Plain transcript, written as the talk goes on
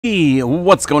Hey,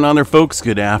 what's going on there, folks?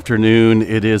 Good afternoon.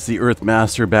 It is the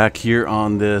Earthmaster back here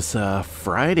on this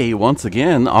Friday once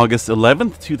again, August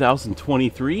 11th,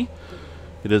 2023.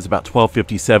 It is about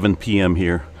 12:57 p.m.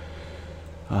 here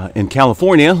in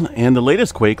California, and the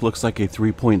latest quake looks like a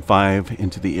 3.5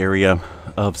 into the area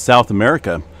of South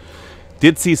America.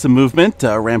 Did see some movement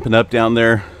ramping up down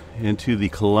there into the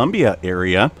Columbia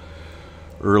area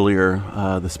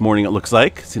earlier this morning, it looks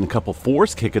like. Seen a couple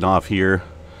fours kicking off here.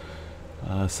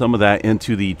 Some of that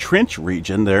into the trench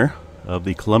region there of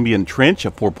the Columbian Trench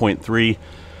of 4.3,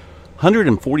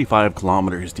 145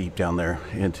 kilometers deep down there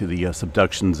into the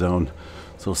subduction zone.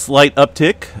 So slight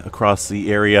uptick across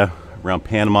the area around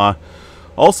Panama.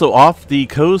 Also off the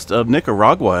coast of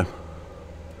Nicaragua,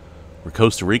 or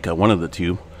Costa Rica, one of the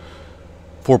two.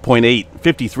 4.8,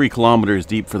 53 kilometers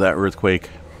deep for that earthquake.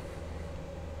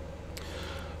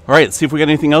 All right, let's see if we got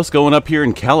anything else going up here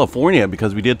in California,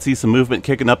 because we did see some movement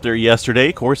kicking up there yesterday.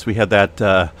 Of course, we had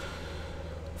that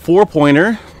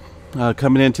four-pointer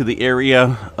coming into the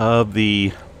area of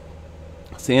the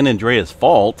San Andreas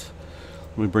Fault.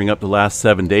 Let me bring up the last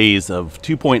 7 days of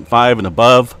 2.5 and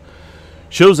above.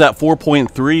 Shows that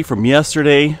 4.3 from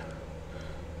yesterday. A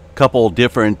couple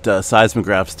different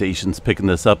seismograph stations picking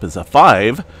this up as a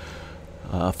 5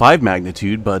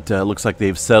 magnitude, but looks like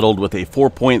they've settled with a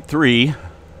 4.3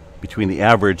 between the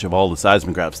average of all the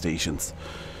seismograph stations.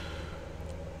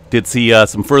 Did see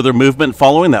some further movement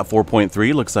following that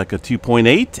 4.3. Looks like a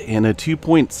 2.8 and a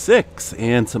 2.6,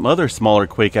 and some other smaller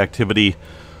quake activity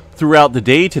throughout the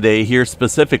day today here,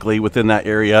 specifically within that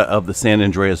area of the San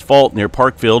Andreas Fault near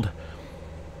Parkfield.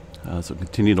 So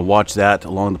continue to watch that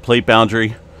along the plate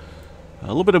boundary. A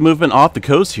little bit of movement off the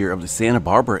coast here of the Santa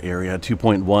Barbara area,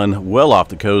 2.1, well off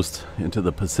the coast into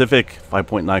the Pacific,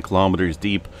 5.9 kilometers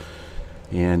deep.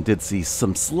 And did see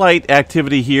some slight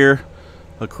activity here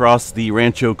across the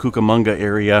Rancho Cucamonga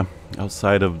area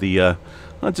outside of the,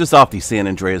 just off the San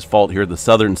Andreas Fault here, the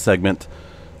southern segment.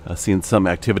 Seen some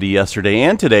activity yesterday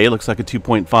and today. Looks like a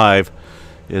 2.5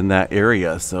 in that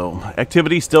area. So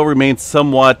activity still remains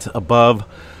somewhat above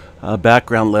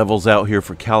background levels out here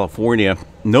for California.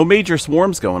 No major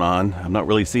swarms going on. I'm not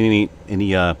really seeing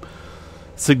any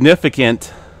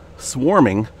significant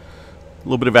swarming. A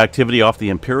little bit of activity off the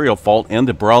Imperial Fault and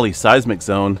the Brawley seismic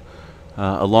zone,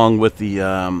 along with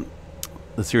the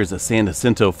series of San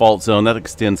Jacinto Fault zone that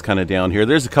extends kind of down here.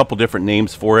 There's a couple different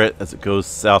names for it as it goes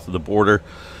south of the border,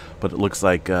 but it looks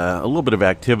like a little bit of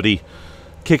activity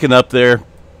kicking up there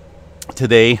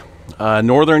today.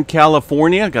 Northern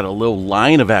California got a little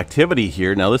line of activity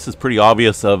here. Now this is pretty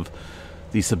obvious of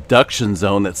the subduction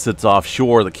zone that sits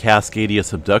offshore, the Cascadia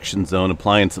subduction zone,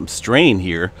 applying some strain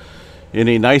here in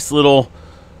a nice little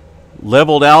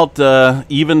leveled out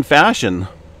even fashion,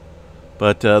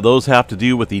 but those have to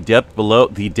do with the depth below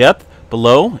the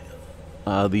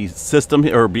system,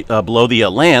 or below the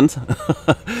land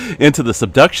into the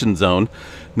subduction zone.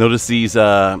 Notice these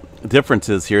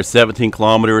differences here, 17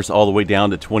 kilometers all the way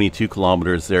down to 22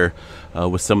 kilometers there,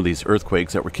 with some of these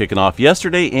earthquakes that were kicking off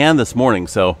yesterday and this morning.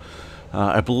 So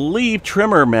I believe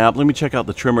tremor map, let me check out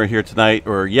the tremor here tonight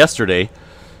or yesterday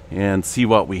and see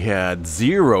what we had.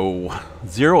 Zero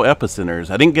epicenters.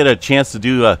 I didn't get a chance to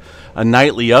do a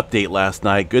nightly update last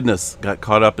night. Goodness, got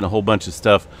caught up in a whole bunch of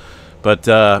stuff. But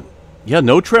yeah,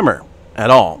 no tremor at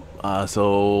all.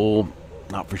 So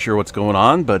not for sure what's going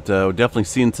on, but we're definitely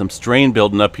seeing some strain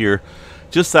building up here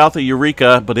just south of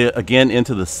Eureka, but again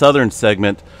into the southern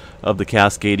segment of the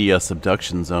Cascadia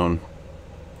subduction zone.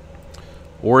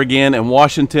 Oregon and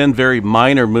Washington, very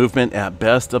minor movement at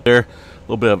best up there. A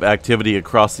little bit of activity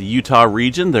across the Utah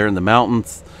region there in the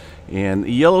mountains, and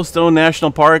Yellowstone National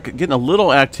Park getting a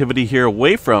little activity here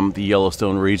away from the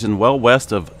Yellowstone region, well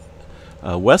west of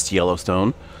West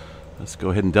Yellowstone. Let's go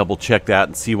ahead and double check that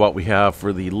and see what we have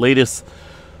for the latest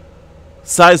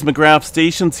seismograph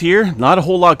stations here. Not a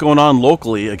whole lot going on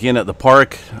locally again at the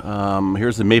park.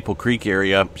 Here's the Maple Creek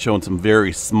area showing some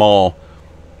very small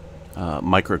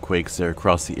microquakes there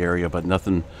across the area, but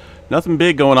nothing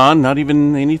big going on, not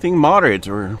even anything moderate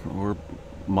or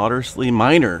moderately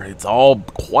minor. It's all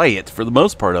quiet for the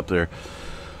most part up there.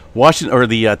 Washington, or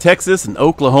the Texas and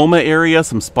Oklahoma area,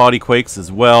 some spotty quakes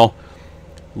as well.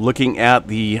 Looking at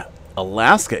the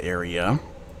Alaska area,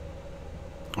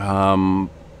 a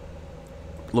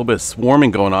little bit of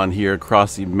swarming going on here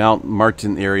across the Mount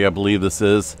Martin area, I believe this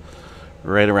is,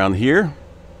 right around here.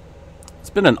 It's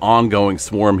been an ongoing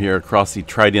swarm here across the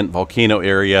Trident Volcano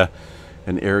area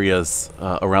and areas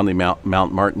around the Mount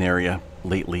Martin area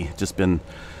lately. Just a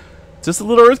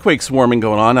little earthquake swarming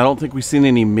going on. I don't think we've seen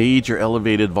any major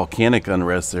elevated volcanic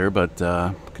unrest there, but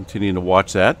continuing to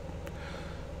watch that.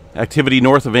 Activity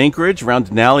north of Anchorage, around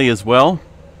Denali as well.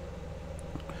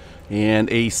 And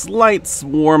a slight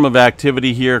swarm of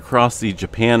activity here across the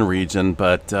Japan region,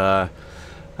 but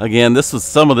again,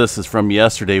 some of this is from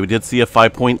yesterday. We did see a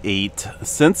 5.8.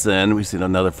 Since then, we've seen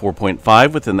another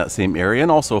 4.5 within that same area,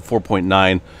 and also a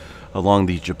 4.9 along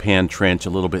the Japan Trench, a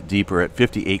little bit deeper at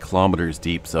 58 kilometers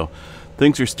deep. So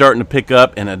things are starting to pick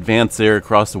up and advance there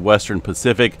across the western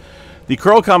Pacific. The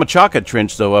Kuril-Kamchatka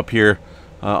Trench, though, up here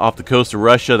off the coast of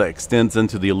Russia that extends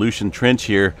into the Aleutian Trench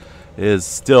here, is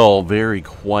still very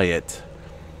quiet.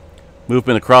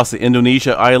 Movement across the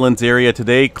Indonesia Islands area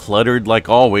today, cluttered like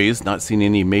always, not seeing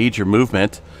any major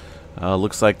movement.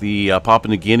 Looks like the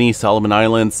Papua New Guinea, Solomon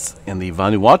Islands, and the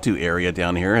Vanuatu area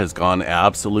down here has gone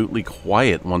absolutely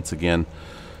quiet once again.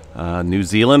 New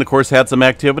Zealand, of course, had some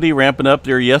activity ramping up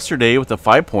there yesterday with a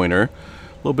 5-pointer. A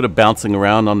little bit of bouncing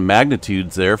around on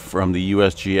magnitudes there from the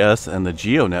USGS and the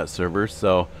GeoNet servers.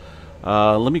 So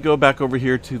let me go back over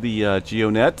here to the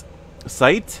GeoNet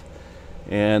site,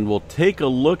 and we'll take a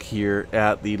look here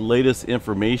at the latest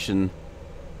information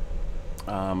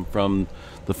from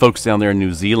the folks down there in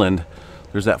New Zealand.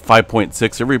 There's that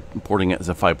 5.6. They're reporting it as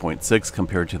a 5.6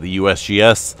 compared to the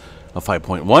USGS, a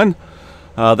 5.1.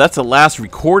 That's the last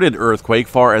recorded earthquake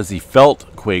far as the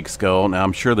felt quakes go. Now,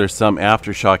 I'm sure there's some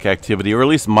aftershock activity, or at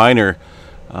least minor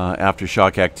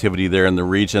aftershock activity there in the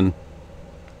region.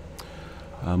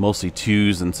 Mostly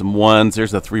 2s and some 1s.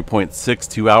 There's a 3.6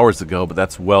 2 hours ago, but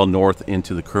that's well north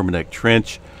into the Kermadec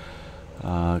Trench.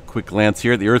 Quick glance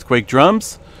here at the earthquake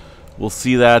drums. We'll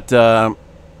see that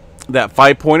that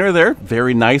 5-pointer there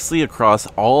very nicely across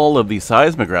all of the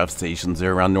seismograph stations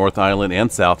there around North Island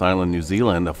and South Island, New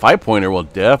Zealand. The 5-pointer will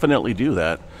definitely do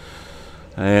that.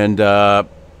 And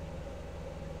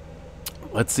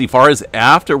let's see, far as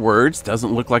afterwards,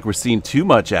 doesn't look like we're seeing too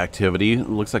much activity. It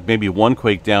looks like maybe one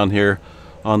quake down here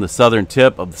on the southern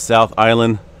tip of the South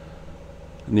Island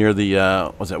near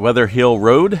the, was it Weather Hill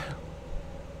Road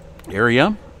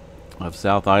area of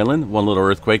South Island. One little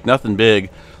earthquake, nothing big.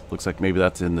 Looks like maybe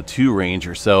that's in the 2 range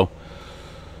or so.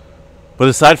 But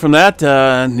aside from that,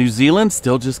 New Zealand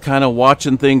still just kind of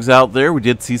watching things out there. We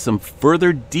did see some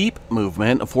further deep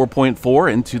movement, a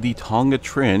 4.4 into the Tonga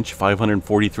Trench,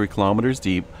 543 kilometers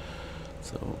deep.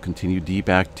 So continued deep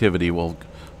activity. We'll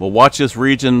watch this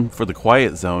region for the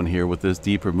quiet zone here with this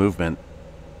deeper movement.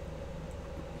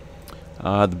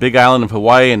 The Big Island of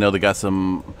Hawaii, I know they got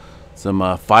some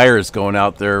fires going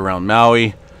out there around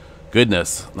Maui.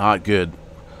 Goodness, not good.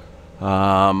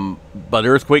 But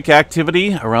earthquake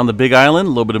activity around the Big Island. A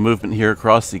little bit of movement here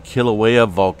across the Kilauea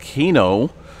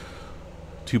Volcano.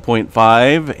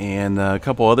 2.5 and a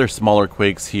couple other smaller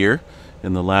quakes here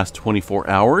in the last 24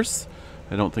 hours.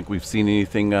 I don't think we've seen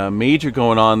anything major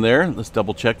going on there. Let's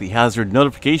double check the hazard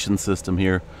notification system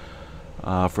here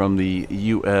from the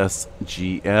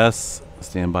USGS.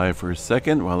 Stand by for a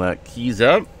second while that keys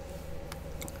up.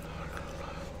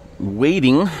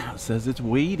 Waiting. It says it's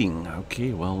waiting.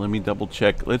 Okay, well, let me double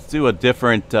check. Let's do a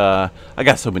different... I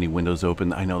got so many windows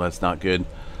open. I know that's not good.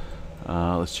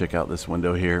 Let's check out this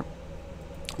window here.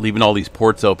 Leaving all these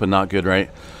ports open, not good, right?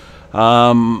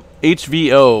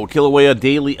 HVO, Kilauea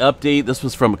Daily Update. This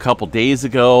was from a couple days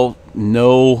ago.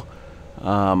 No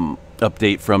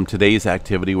update from today's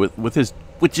activity,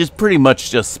 which is pretty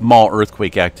much just small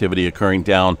earthquake activity occurring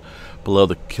down below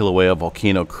the Kilauea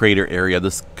volcano crater area.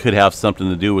 This could have something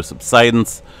to do with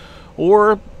subsidence,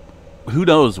 or who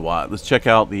knows what. Let's check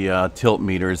out the tilt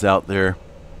meters out there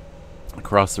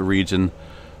across the region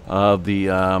of the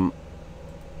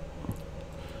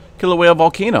Kilauea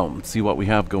volcano and see what we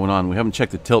have going on. We haven't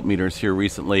checked the tilt meters here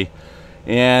recently,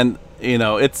 and you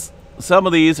know, it's some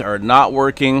of these are not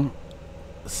working,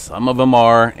 some of them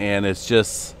are, and it's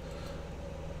a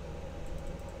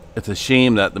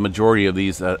shame that the majority of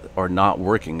these are not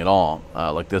working at all.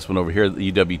 Like this one over here,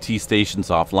 the UWT station's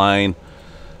offline.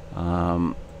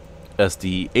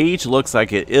 SDH looks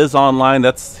like it is online.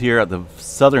 That's here at the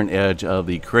southern edge of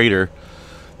the crater.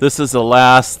 This is the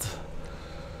last,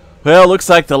 well, it looks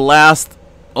like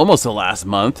almost the last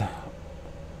month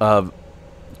of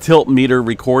tilt meter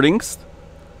recordings.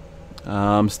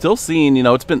 Still seeing, you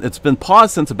know, it's been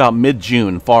paused since about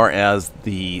mid-June, far as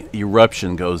the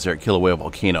eruption goes there at Kilauea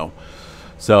volcano.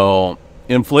 So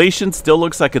inflation still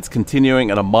looks like it's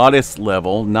continuing at a modest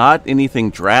level, not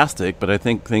anything drastic, but I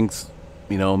think things,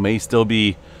 you know, may still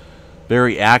be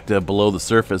very active below the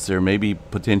surface there, maybe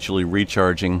potentially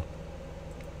recharging,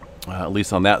 at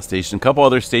least on that station. A couple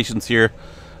other stations here,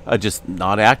 just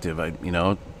not active.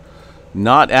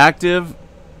 Not active.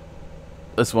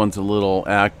 This one's a little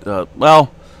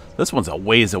well, This one's a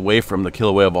ways away from the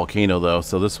Kilauea volcano, though,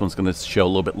 so this one's going to show a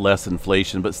little bit less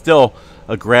inflation, but still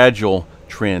a gradual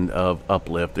trend of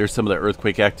uplift. There's some of the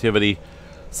earthquake activity.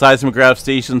 Seismograph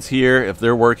stations here, if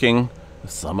they're working.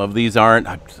 Some of these aren't.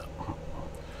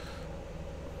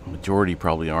 Majority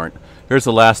probably aren't. Here's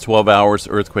the last 12 hours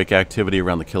earthquake activity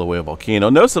around the Kilauea volcano.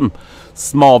 Notice some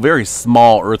small, very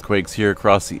small earthquakes here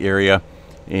across the area.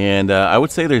 And I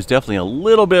would say there's definitely a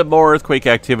little bit more earthquake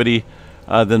activity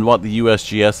than what the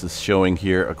USGS is showing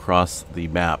here across the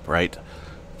map, right,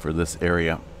 for this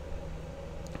area.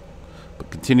 But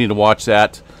continue to watch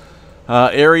that.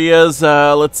 Areas,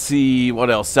 let's see, what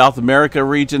else? South America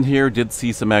region here did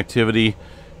see some activity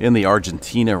in the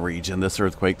Argentina region. This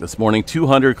earthquake this morning,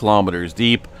 200 kilometers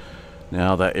deep.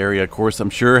 Now that area, of course, I'm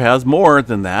sure has more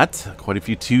than that. Quite a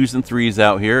few 2s and 3s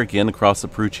out here, again, across the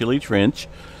Peru-Chile Trench.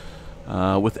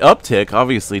 With uptick,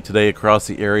 obviously, today across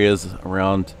the areas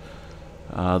around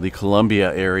the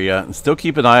Colombia area. And still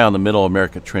keep an eye on the Middle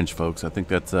America Trench, folks. I think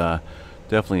that's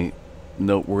definitely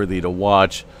noteworthy to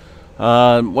watch.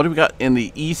 What do we got in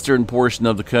the eastern portion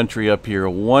of the country up here?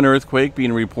 One earthquake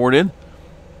being reported,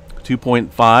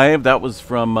 2.5. That was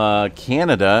from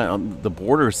Canada on the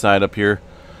border side up here.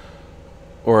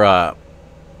 Or,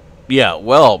 yeah,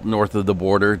 well north of the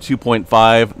border,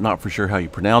 2.5. Not for sure how you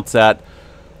pronounce that.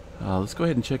 Let's go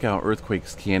ahead and check out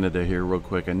Earthquakes Canada here real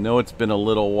quick. I know it's been a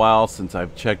little while since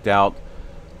I've checked out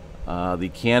the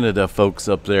Canada folks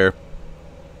up there.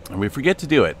 And we forget to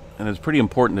do it. And it's pretty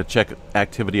important to check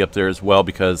activity up there as well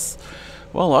because,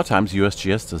 well, a lot of times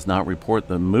USGS does not report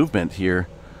the movement here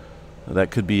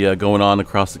that could be going on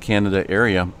across the Canada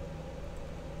area.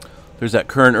 There's that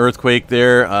current earthquake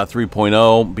there,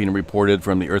 3.0, being reported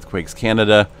from the Earthquakes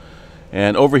Canada.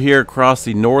 And over here across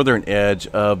the northern edge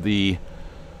of the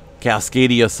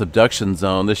Cascadia subduction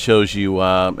zone, this shows you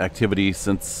activity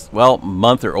since, well,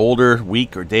 month or older,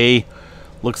 week or day.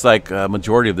 Looks like a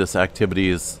majority of this activity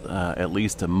is at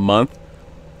least a month.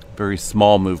 Very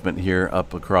small movement here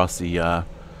up across the,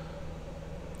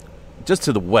 just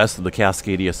to the west of the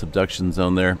Cascadia subduction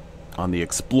zone there on the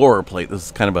Explorer plate. This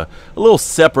is kind of a little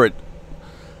separate.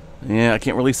 Yeah, I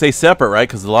can't really say separate, right?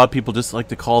 Because a lot of people just like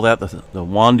to call that the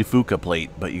Juan de Fuca plate.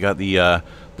 But you got the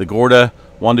Gorda,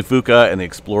 Juan de Fuca, and the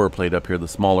Explorer plate up here, the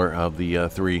smaller of the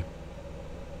three.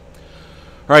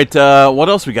 All right, what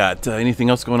else we got?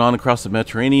 Anything else going on across the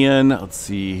Mediterranean? Let's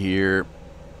see here.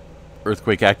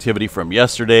 Earthquake activity from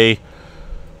yesterday.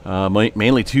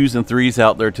 Mainly 2s and 3s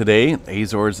out there today.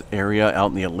 Azores area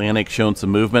out in the Atlantic showing some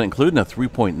movement, including a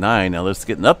 3.9. Now, that's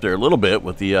getting up there a little bit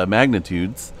with the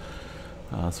magnitudes.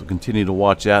 So continue to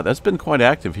watch that. That's been quite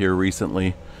active here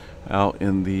recently out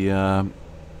in the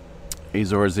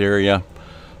Azores area.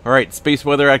 All right, space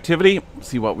weather activity.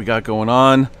 See what we got going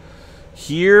on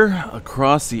here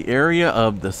across the area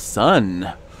of the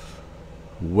sun.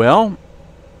 Well,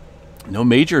 no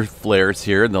major flares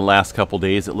here in the last couple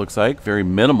days, it looks like. Very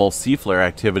minimal C-flare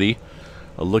activity.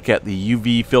 A look at the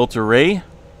UV filter array.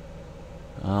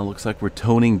 Looks like we're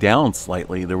toning down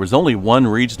slightly. There was only one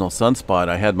regional sunspot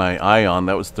I had my eye on.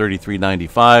 That was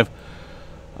 3395.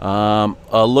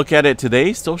 A look at it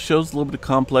today still shows a little bit of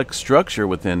complex structure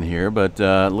within here, but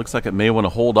it looks like it may want to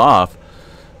hold off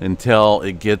until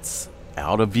it gets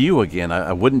out of view again.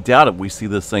 I wouldn't doubt it. We see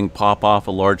this thing pop off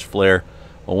a large flare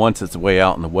once it's way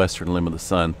out in the western limb of the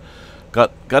sun.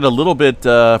 Got a little bit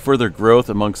further growth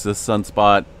amongst this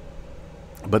sunspot,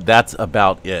 but that's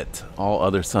about it. All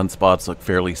other sunspots look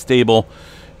fairly stable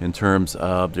in terms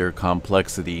of their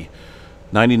complexity.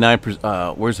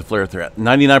 99%, where's the flare threat?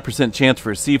 99% chance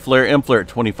for a C flare, M flare at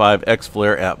 25, X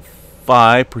flare at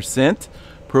 5%.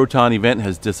 Proton event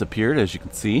has disappeared, as you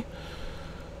can see.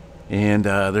 And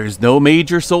there's no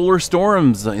major solar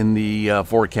storms in the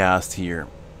forecast here.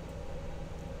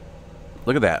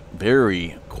 Look at that.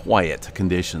 Very quiet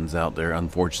conditions out there,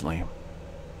 unfortunately.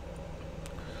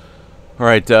 All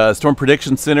right, Storm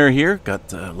Prediction Center here.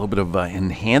 Got a little bit of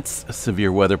enhanced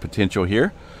severe weather potential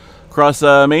here. Across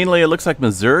mainly, it looks like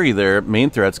Missouri there. Main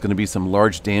threat's going to be some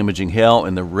large damaging hail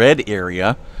in the red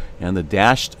area and the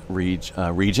dashed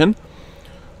region.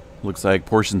 Looks like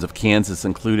portions of Kansas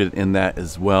included in that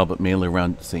as well, but mainly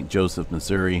around St. Joseph,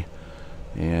 Missouri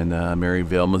and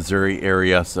Maryville, Missouri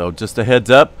area. So just a heads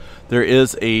up, there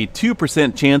is a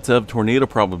 2% chance of tornado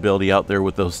probability out there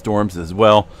with those storms as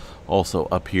well. Also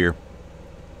up here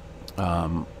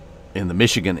in the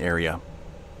Michigan area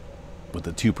with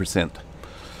the 2%.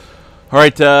 All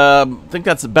right, I think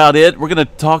that's about it. We're going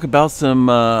to talk about some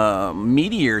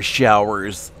meteor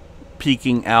showers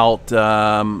peeking out.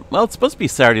 Well, it's supposed to be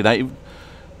Saturday night,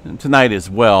 tonight as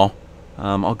well.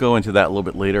 I'll go into that a little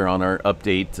bit later on our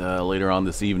update later on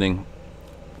this evening,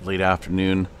 late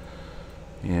afternoon.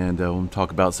 and we'll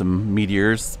talk about some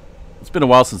meteors. It's been a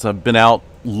while since I've been out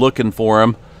looking for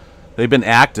them. They've been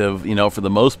active, you know, for the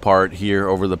most part here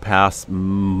over the past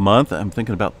month. I'm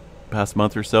thinking about past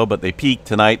month or so, but they peaked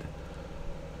tonight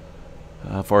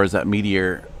as far as that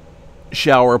meteor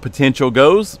shower potential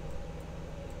goes.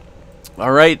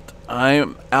 All right,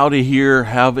 I'm out of here.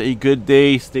 Have a good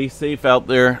day. Stay safe out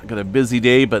there. Got a busy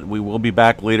day, but we will be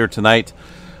back later tonight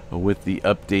with the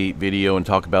update video and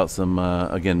talk about some,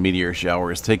 again, meteor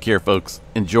showers. Take care, folks.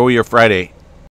 Enjoy your Friday.